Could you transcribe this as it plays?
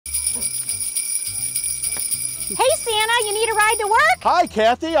Hey, Santa, you need a ride to work? Hi,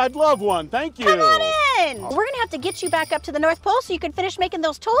 Kathy. I'd love one. Thank you. Come on in. We're going to have to get you back up to the North Pole so you can finish making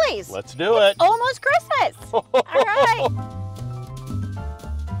those toys. Let's do it. Almost Christmas. All right.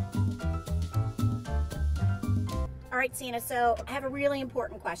 All right, Santa, so I have a really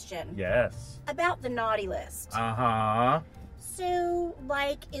important question. Yes. About the naughty list. Uh-huh. So,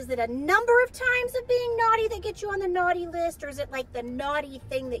 like, is it a number of times of being naughty that gets you on the naughty list, or is it like the naughty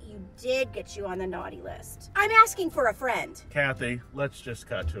thing that you did get you on the naughty list? I'm asking for a friend. Kathy, let's just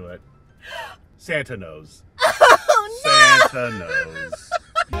cut to it. Santa knows. Oh, no! Santa knows.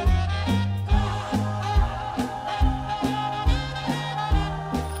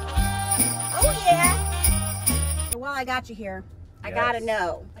 Oh, yeah. So while I got you here, I gotta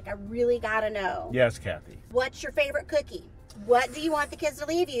know. Like, I really gotta know. Yes, Kathy. What's your favorite cookie? What do you want the kids to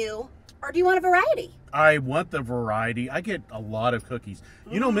leave you? Or do you want a variety? I want the variety. I get a lot of cookies.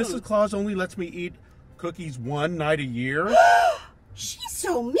 You know, Mrs. Claus only lets me eat cookies one night a year. She's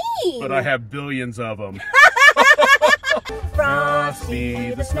so mean. But I have billions of them.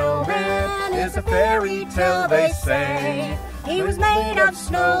 Frosty the snowman is a fairy tale, they say. He was made of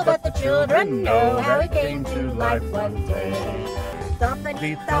snow, but the children know how he came to life one day.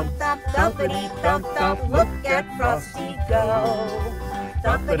 Thumpity thump thump, thumpity thump thump, look at Frosty go.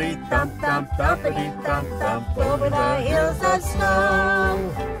 Thumpity thump thump, thumpity thump thump, over the hills of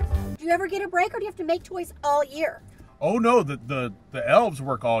snow. Do you ever get a break, or do you have to make toys all year? Oh no, the elves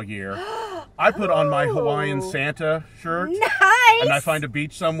work all year. I put on my Hawaiian Santa shirt. Nice! And I find a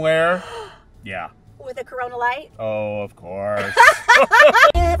beach somewhere. Yeah. With a Corona light? Oh, of course.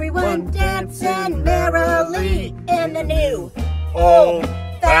 Everyone dancing merrily in the new old-fashioned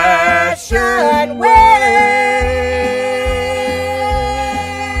way.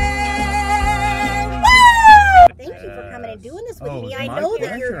 Woo! Thank you for coming and doing this with me. I know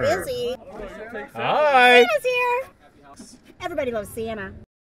that you're busy. Hi. Santa's here. Everybody loves Santa.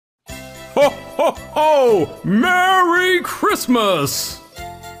 Ho, ho, ho! Merry Christmas!